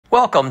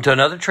Welcome to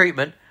another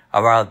treatment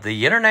of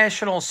the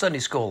International Sunday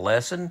School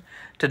lesson.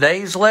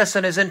 Today's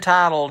lesson is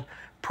entitled,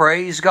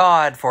 Praise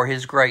God for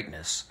His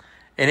Greatness.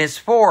 And it's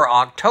for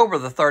October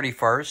the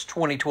 31st,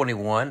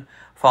 2021,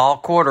 Fall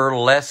Quarter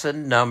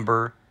Lesson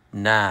number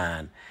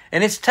 9.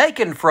 And it's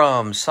taken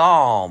from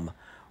Psalm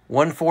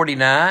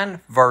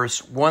 149,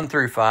 verse 1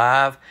 through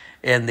 5,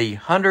 in the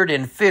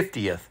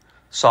 150th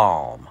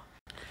Psalm.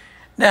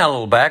 Now a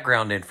little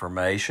background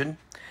information.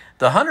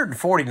 The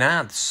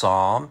 149th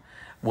Psalm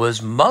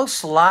was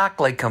most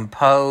likely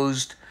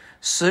composed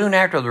soon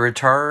after the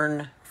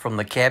return from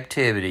the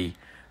captivity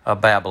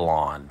of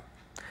Babylon.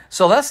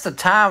 So that's the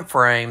time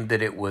frame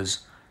that it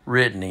was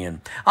written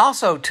in.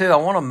 Also, too, I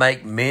want to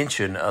make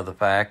mention of the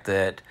fact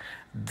that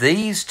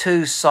these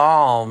two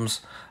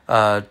Psalms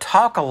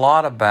talk a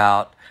lot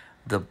about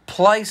the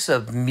place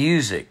of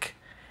music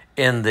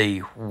in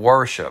the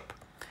worship.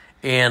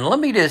 And let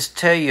me just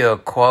tell you a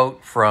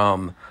quote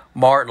from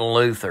Martin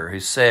Luther, who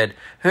said,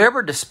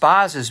 "Whoever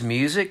despises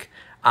music,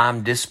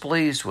 I'm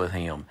displeased with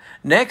him.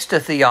 Next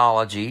to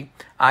theology,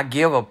 I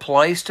give a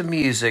place to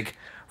music,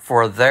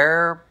 for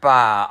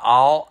thereby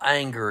all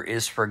anger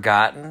is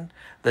forgotten,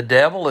 the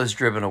devil is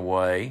driven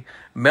away,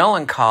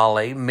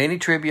 melancholy, many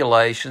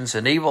tribulations,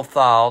 and evil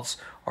thoughts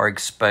are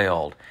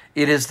expelled.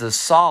 It is the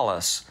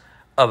solace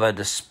of a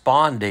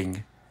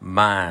desponding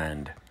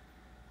mind."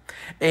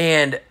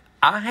 And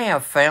I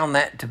have found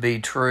that to be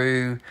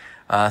true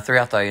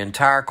throughout the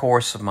entire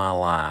course of my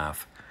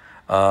life.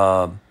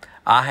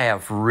 I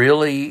have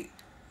really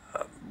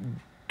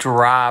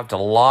derived a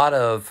lot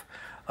of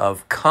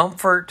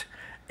comfort,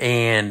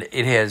 and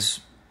it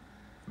has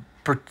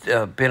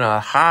been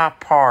a high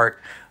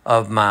part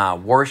of my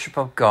worship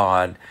of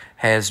God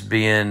has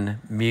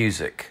been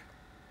music.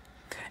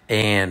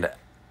 And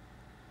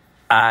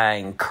I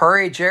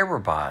encourage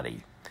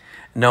everybody,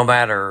 no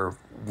matter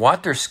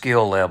what their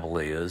skill level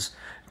is,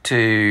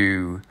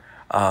 to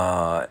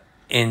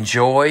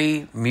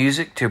enjoy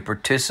music, to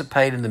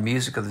participate in the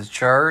music of the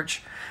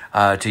church,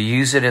 to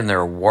use it in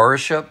their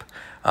worship,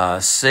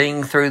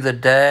 sing through the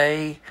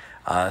day,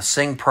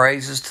 sing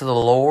praises to the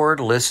Lord,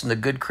 listen to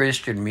good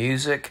Christian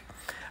music.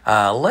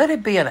 Let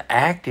it be an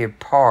active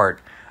part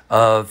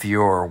of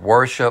your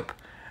worship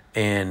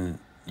and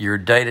your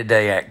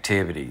day-to-day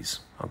activities,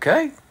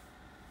 okay?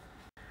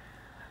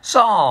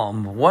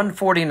 Psalm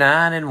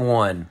 149 and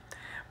 1.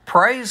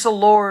 Praise the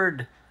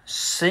Lord,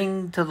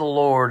 sing to the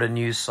Lord a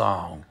new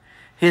song,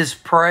 His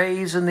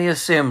praise in the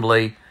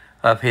assembly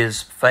of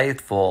His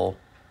faithful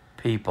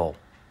people.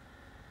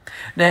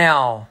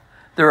 Now,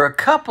 there are a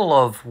couple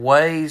of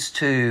ways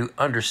to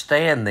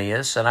understand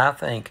this, and I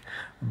think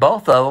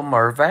both of them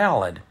are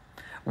valid.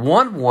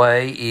 One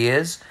way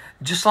is,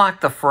 just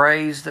like the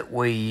phrase that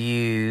we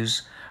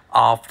use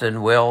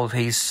often, well,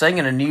 he's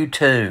singing a new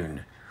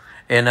tune.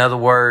 In other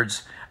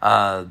words,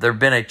 there's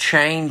been a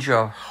change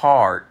of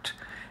heart.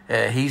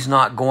 He's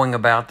not going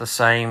about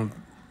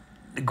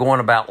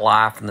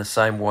life in the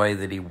same way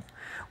that he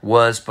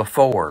was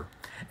before.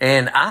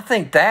 And I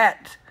think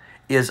that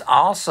is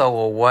also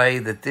a way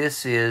that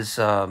this is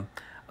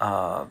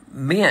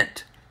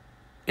meant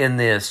in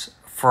this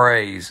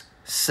phrase,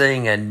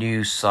 sing a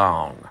new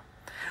song.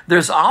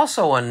 There's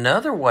also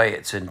another way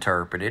it's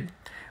interpreted,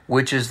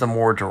 which is the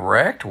more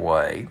direct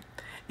way,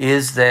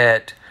 is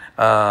that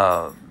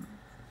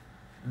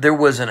there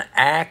was an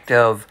act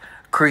of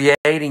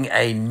creating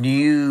a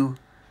new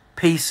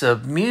piece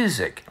of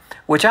music,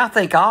 which I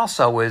think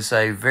also is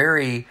a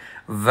very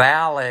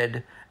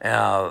valid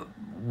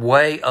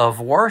way of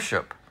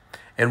worship,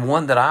 and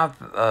one that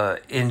I've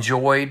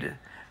enjoyed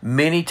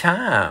many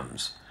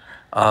times,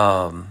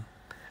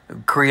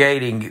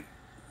 creating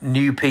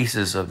new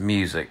pieces of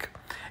music.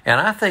 And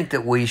I think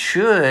that we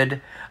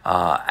should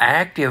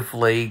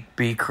actively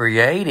be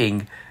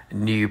creating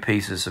new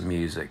pieces of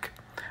music.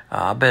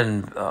 I've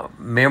been a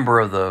member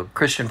of the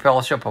Christian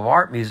Fellowship of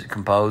Art Music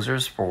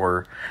Composers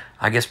for,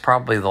 I guess,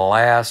 probably the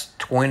last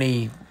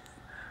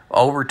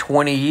over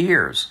 20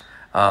 years.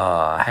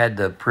 I had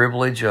the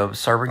privilege of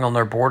serving on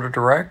their board of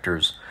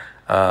directors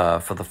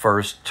for the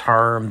first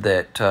term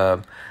that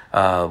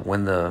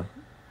when the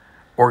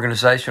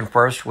organization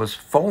first was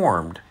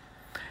formed.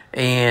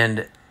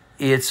 And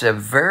it's a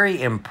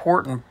very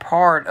important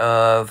part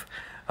of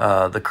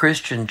the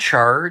Christian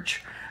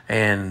church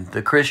and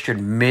the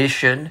Christian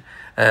mission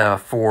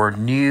for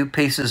new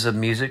pieces of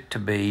music to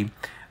be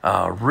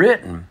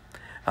written.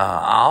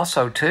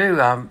 Also,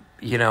 too,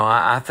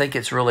 I think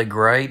it's really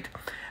great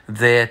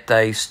that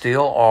they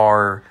still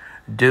are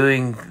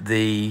doing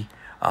the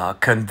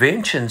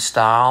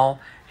convention-style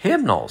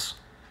hymnals,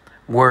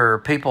 where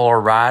people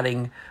are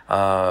writing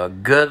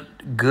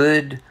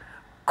good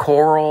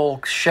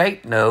choral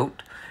shape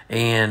note,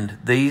 and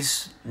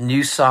these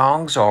new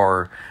songs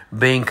are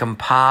being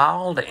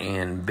compiled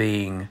and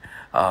being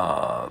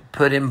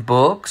put in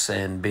books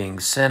and being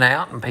sent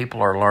out, and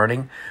people are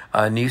learning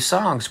new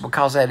songs,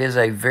 because that is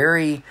a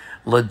very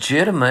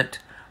legitimate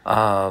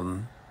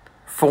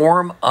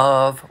form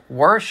of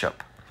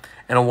worship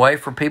and a way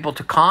for people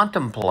to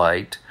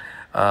contemplate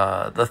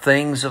the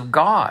things of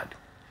God.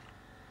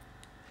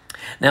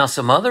 Now,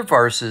 some other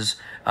verses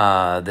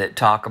that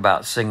talk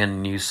about singing a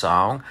new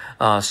song,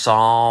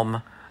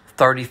 Psalm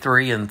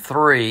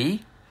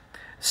 33:3,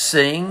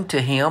 sing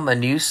to him a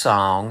new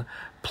song,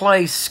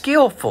 play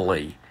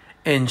skillfully,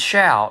 and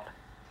shout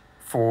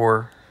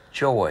for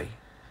joy.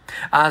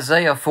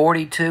 Isaiah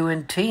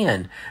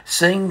 42:10,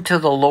 sing to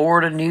the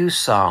Lord a new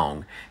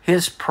song,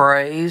 his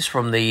praise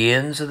from the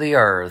ends of the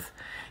earth.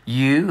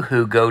 You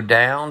who go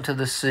down to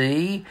the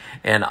sea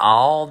and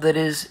all that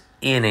is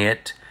in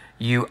it,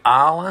 you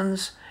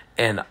islands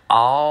and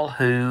all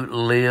who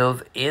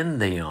live in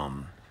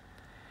them.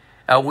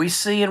 We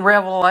see in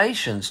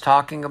Revelations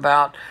talking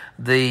about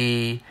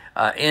the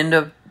end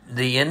of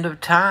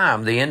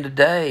time, the end of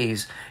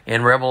days,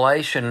 in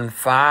Revelation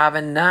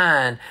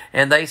 5:9,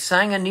 and they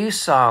sang a new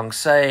song,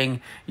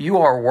 saying,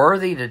 "You are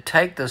worthy to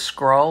take the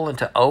scroll and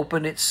to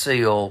open its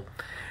seals,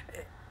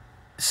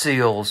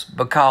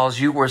 because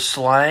you were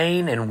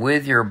slain, and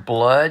with your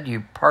blood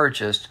you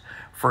purchased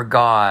for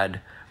God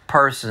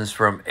persons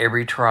from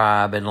every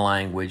tribe and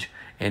language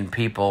and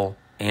people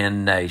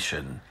and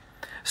nation."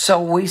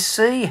 So we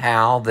see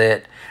how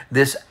that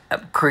this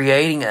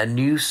creating a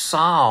new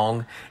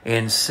song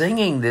and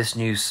singing this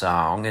new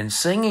song and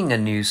singing a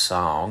new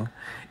song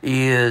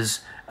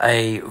is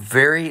a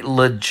very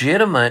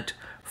legitimate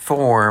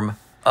form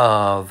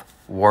of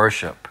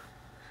worship.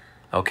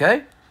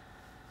 Okay?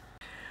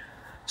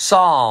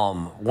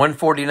 Psalm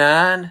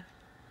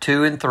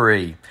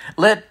 149:2-3.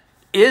 Let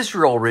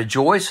Israel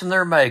rejoice in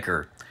their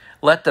Maker.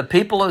 Let the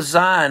people of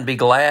Zion be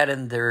glad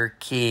in their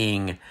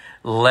King.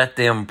 Let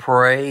them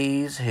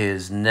praise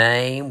his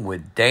name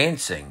with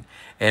dancing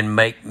and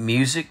make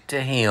music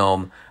to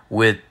him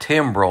with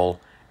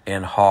timbrel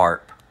and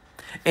harp.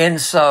 And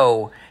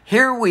so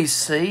here we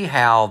see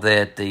how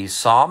that the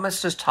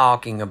psalmist is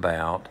talking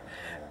about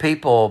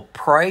people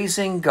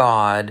praising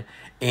God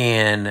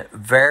in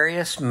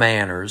various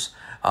manners,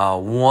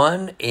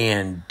 one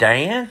in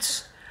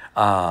dance,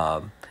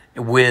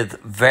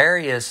 with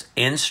various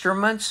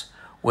instruments,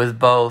 with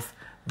both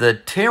the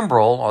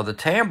timbrel or the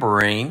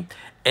tambourine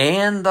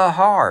and the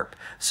harp.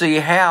 So you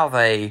have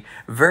a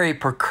very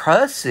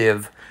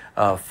percussive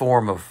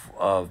form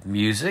of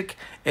music,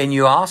 and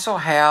you also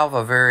have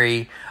a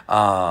very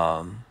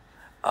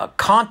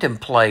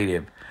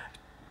contemplative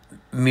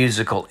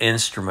musical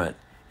instrument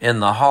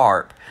in the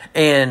harp.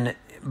 And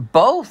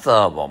both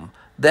of them,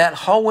 that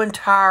whole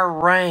entire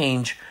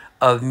range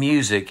of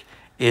music,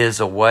 is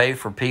a way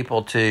for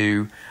people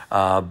to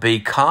be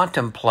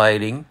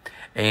contemplating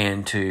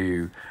and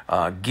to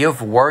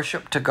give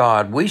worship to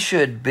God. We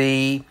should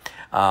be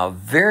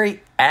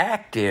very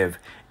active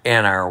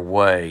in our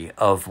way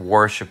of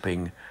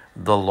worshiping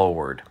the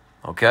Lord.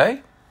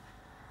 Okay?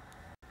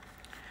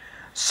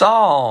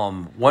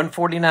 Psalm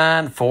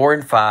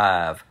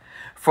 149:4-5.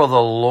 For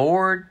the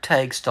Lord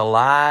takes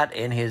delight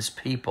in his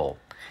people.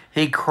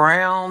 He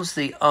crowns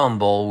the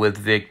humble with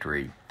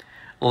victory.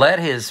 Let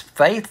his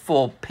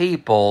faithful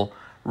people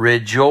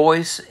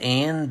rejoice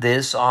in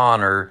this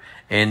honor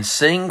and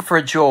sing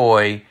for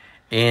joy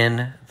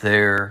in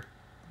their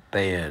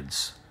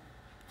beds.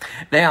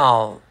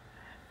 Now,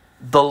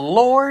 the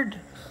Lord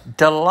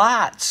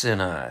delights in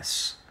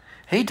us.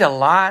 He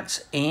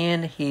delights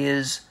in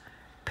his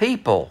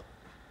people.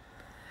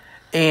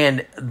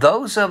 And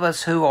those of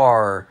us who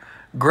are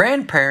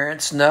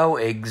grandparents know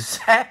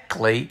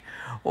exactly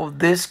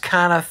this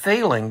kind of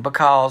feeling,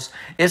 because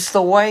it's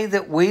the way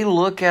that we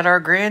look at our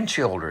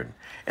grandchildren.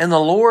 And the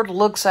Lord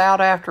looks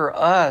out after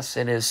us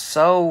and is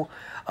so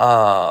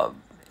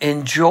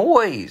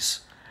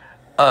enjoys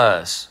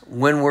us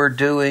when we're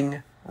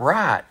doing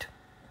right.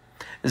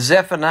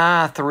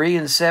 Zephaniah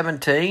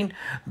 3:17,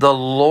 the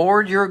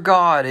Lord your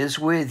God is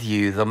with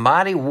you, the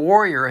mighty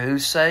warrior who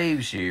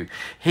saves you.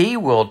 He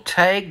will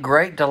take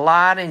great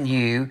delight in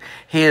you.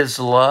 His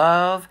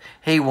love,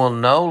 he will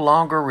no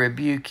longer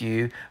rebuke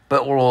you,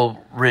 but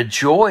will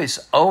rejoice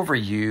over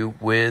you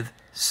with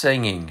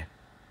singing.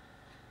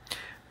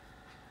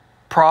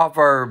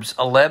 Proverbs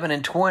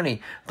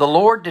 11:20, the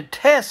Lord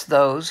detests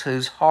those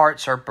whose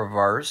hearts are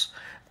perverse,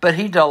 but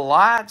he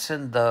delights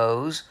in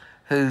those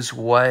whose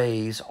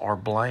ways are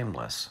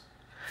blameless.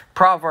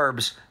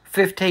 Proverbs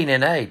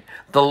 15:8,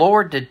 the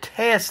Lord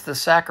detests the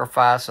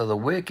sacrifice of the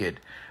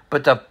wicked,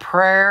 but the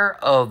prayer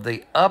of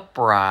the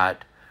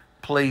upright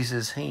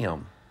pleases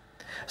him.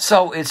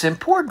 So it's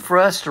important for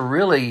us to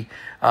really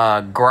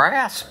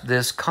grasp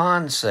this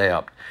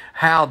concept,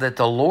 how that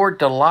the Lord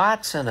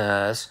delights in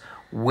us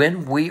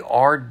when we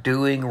are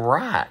doing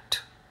right.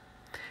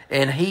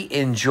 And he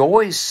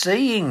enjoys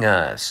seeing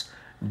us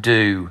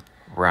do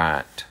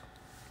right.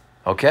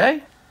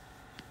 Okay?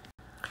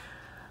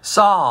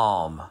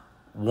 Psalm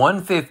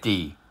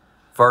 150,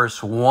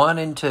 verse 1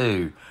 and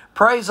 2.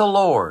 Praise the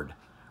Lord.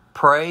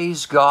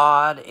 Praise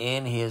God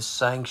in his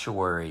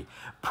sanctuary.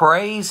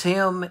 Praise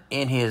him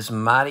in his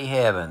mighty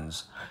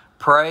heavens.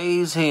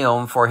 Praise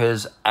him for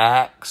his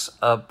acts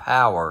of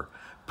power.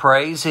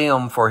 Praise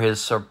him for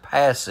his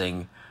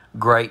surpassing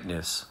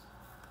greatness.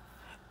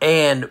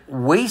 And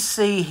we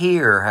see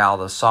here how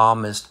the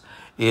psalmist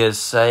is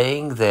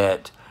saying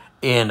that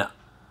in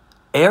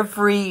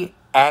every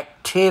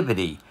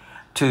activity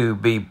to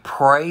be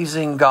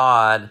praising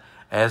God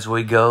as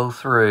we go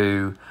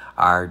through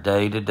our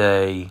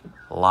day-to-day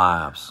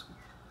lives.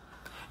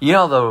 You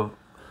know, the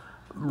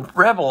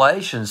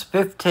Revelations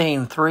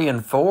 15:3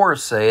 and 4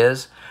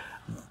 says,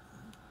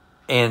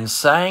 "And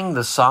sang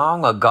the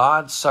song of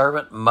God's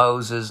servant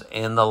Moses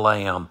and the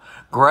Lamb.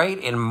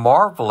 Great and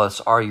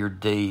marvelous are your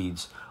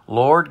deeds,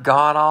 Lord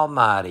God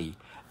Almighty.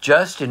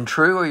 Just and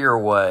true are your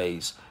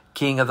ways,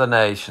 King of the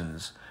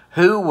nations.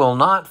 Who will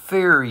not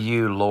fear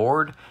you,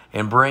 Lord,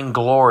 and bring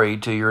glory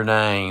to your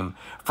name?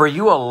 For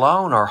you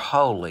alone are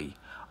holy.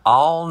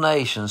 All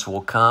nations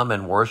will come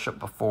and worship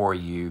before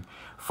you,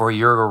 for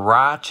your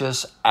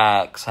righteous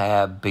acts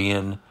have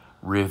been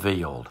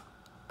revealed."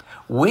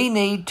 We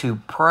need to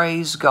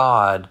praise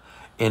God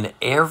in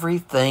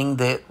everything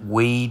that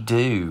we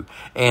do,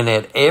 and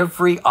at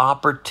every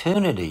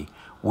opportunity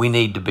we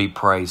need to be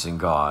praising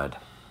God.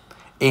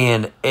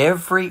 In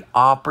every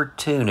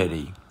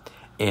opportunity,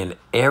 in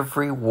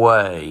every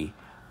way,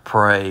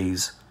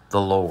 praise the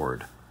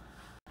Lord.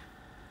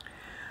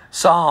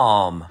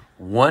 Psalm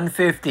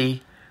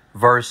 150,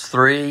 verse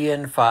 3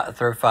 and 5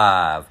 through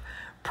 5.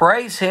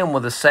 Praise Him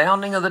with the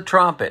sounding of the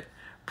trumpet.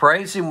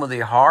 Praise Him with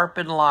the harp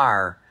and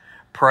lyre.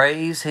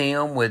 Praise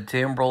Him with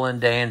timbrel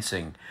and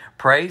dancing.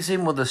 Praise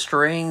Him with the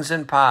strings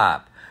and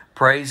pipe.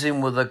 Praise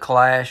Him with the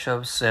clash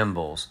of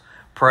cymbals.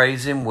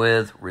 Praise Him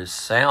with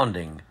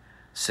resounding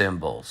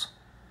cymbals.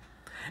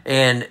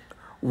 And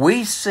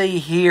we see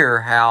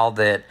here how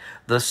that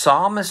the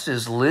psalmist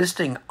is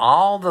listing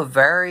all the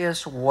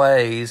various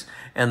ways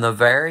and the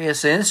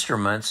various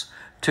instruments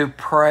to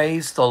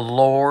praise the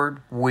Lord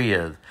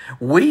with.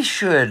 We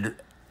should,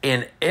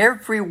 in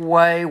every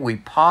way we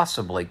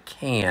possibly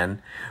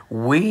can,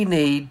 we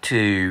need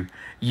to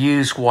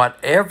use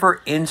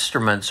whatever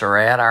instruments are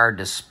at our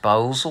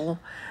disposal,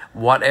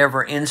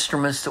 whatever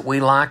instruments that we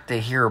like to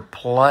hear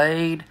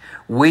played.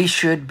 We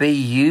should be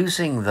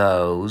using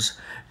those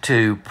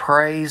to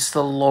praise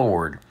the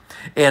Lord.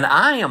 And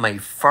I am a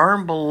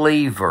firm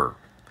believer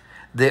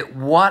that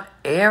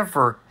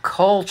whatever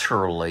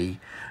culturally,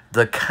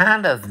 the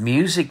kind of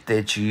music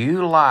that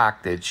you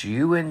like, that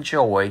you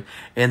enjoy,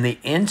 and the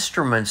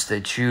instruments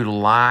that you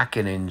like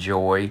and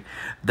enjoy,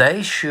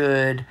 they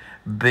should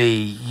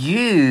be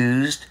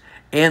used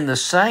in the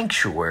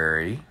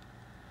sanctuary,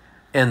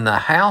 in the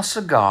house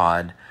of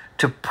God,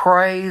 to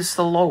praise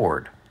the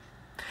Lord.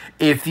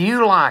 If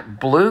you like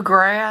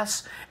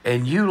bluegrass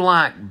and you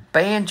like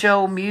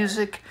banjo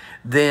music,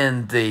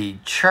 then the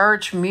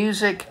church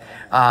music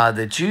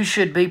that you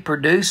should be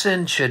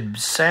producing should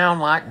sound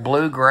like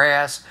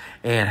bluegrass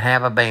and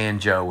have a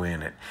banjo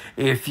in it.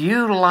 If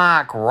you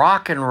like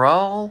rock and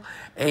roll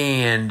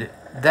and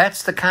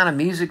that's the kind of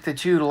music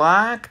that you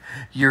like,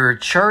 your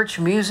church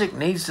music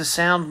needs to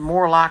sound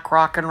more like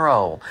rock and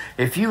roll.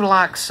 If you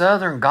like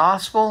Southern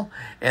gospel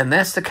and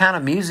that's the kind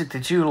of music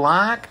that you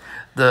like,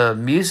 the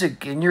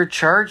music in your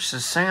church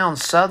should sound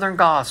Southern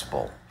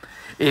gospel.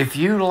 If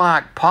you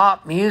like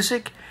pop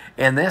music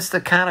and that's the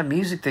kind of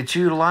music that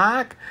you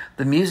like,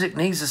 the music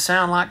needs to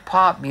sound like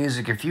pop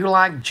music. If you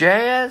like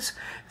jazz,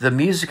 the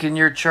music in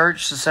your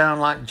church should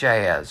sound like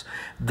jazz.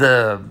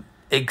 The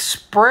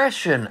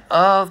expression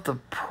of the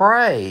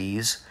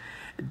praise,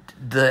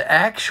 the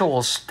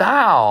actual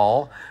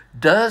style,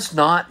 does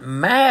not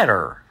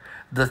matter.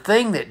 The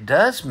thing that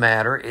does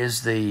matter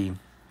is the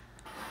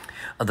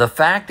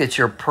fact that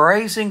you're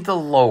praising the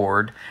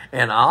Lord,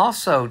 and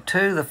also,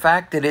 too, the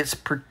fact that it's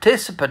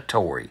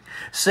participatory.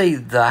 See,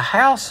 the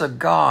house of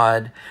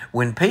God,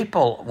 when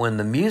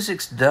the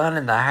music's done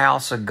in the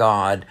house of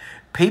God,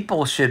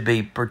 people should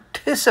be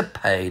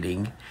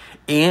participating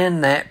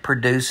in that,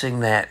 producing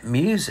that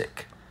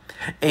music.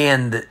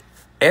 And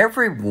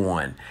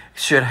everyone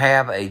should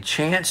have a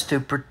chance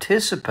to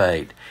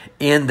participate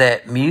in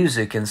that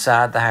music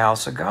inside the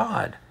house of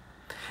God.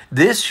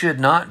 This should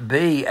not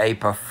be a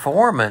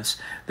performance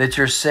that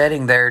you're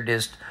sitting there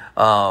just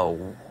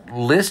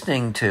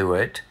listening to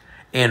it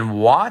and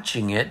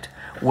watching it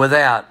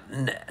without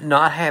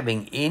not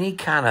having any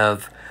kind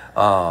of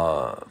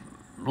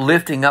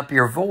lifting up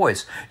your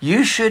voice.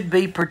 You should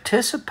be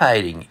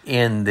participating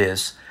in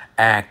this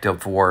act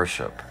of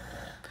worship.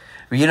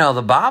 You know,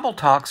 the Bible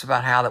talks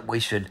about how that we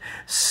should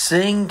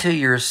sing to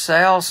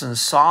yourselves in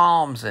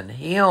psalms and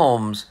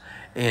hymns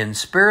in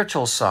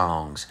spiritual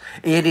songs.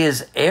 It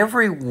is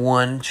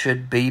everyone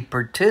should be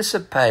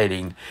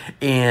participating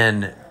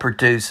in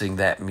producing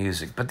that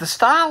music. But the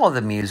style of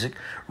the music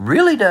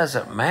really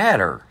doesn't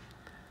matter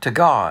to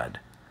God.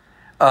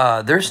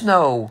 There's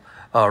no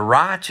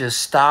righteous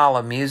style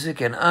of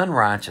music and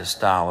unrighteous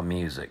style of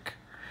music.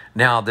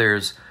 Now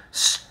there's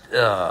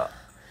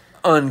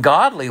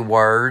ungodly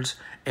words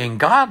and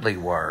godly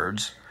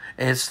words.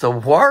 It's the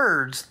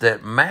words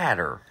that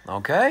matter,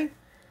 okay?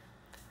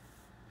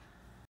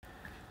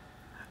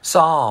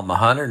 Psalm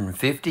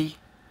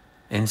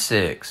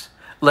 150:6.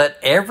 Let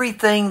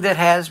everything that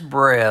has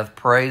breath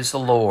praise the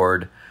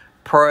Lord.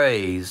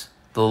 Praise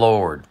the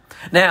Lord.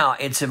 Now,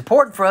 it's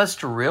important for us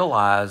to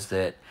realize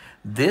that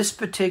this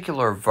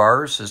particular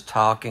verse is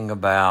talking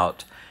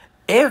about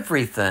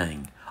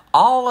everything,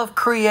 all of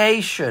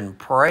creation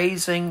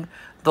praising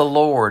the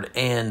Lord.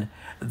 And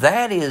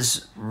that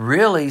is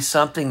really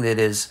something that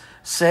is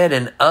said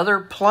in other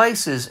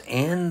places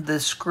in the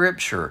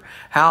scripture,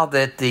 how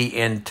that the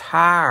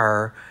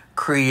entire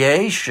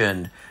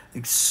creation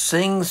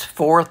sings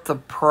forth the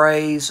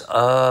praise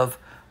of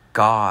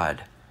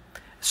God.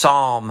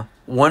 Psalm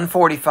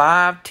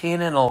 145,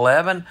 10 and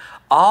 11,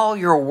 all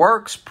your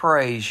works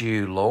praise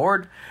you,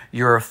 Lord.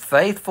 Your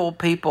faithful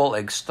people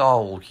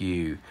extol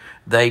you.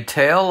 They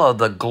tell of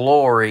the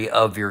glory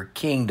of your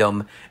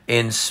kingdom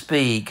and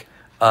speak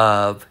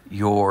of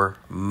your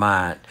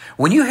might.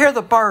 When you hear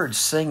the birds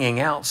singing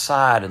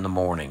outside in the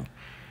morning,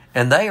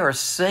 and they are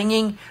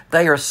singing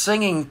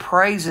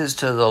praises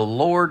to the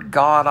Lord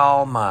God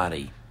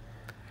Almighty.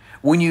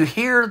 When you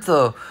hear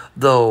the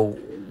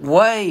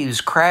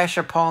waves crash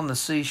upon the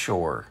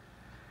seashore,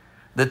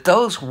 that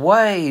those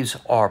waves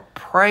are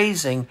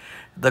praising,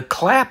 the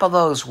clap of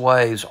those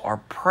waves are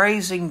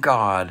praising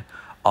God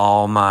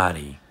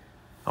Almighty.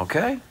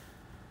 Okay?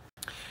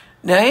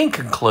 Now, in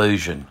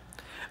conclusion,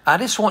 I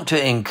just want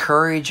to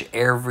encourage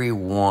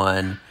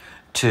everyone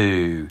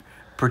to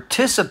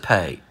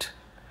participate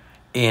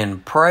in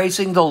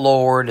praising the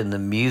Lord in the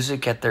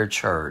music at their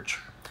church.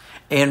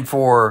 And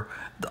for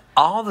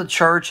all the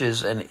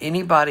churches and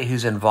anybody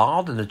who's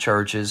involved in the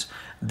churches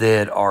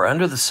that are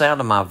under the sound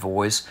of my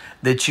voice,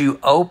 that you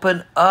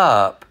open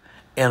up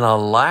and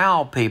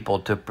allow people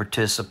to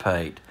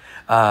participate.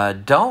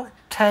 Don't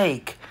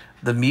take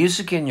the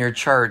music in your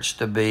church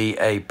to be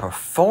a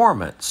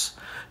performance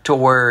to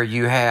where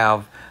you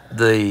have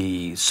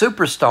the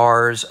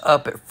superstars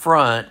up at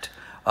front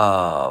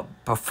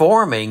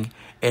performing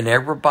and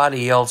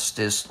everybody else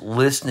just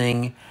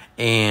listening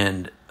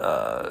and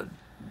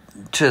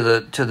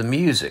to the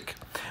music.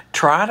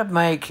 Try to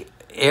make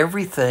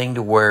everything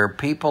to where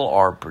people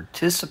are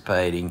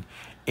participating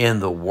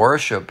in the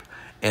worship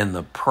and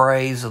the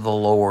praise of the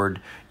Lord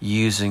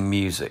using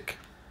music.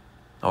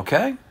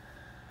 Okay?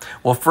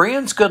 Well,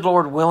 friends, good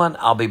Lord willing,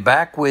 I'll be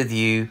back with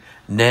you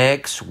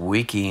next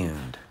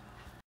weekend.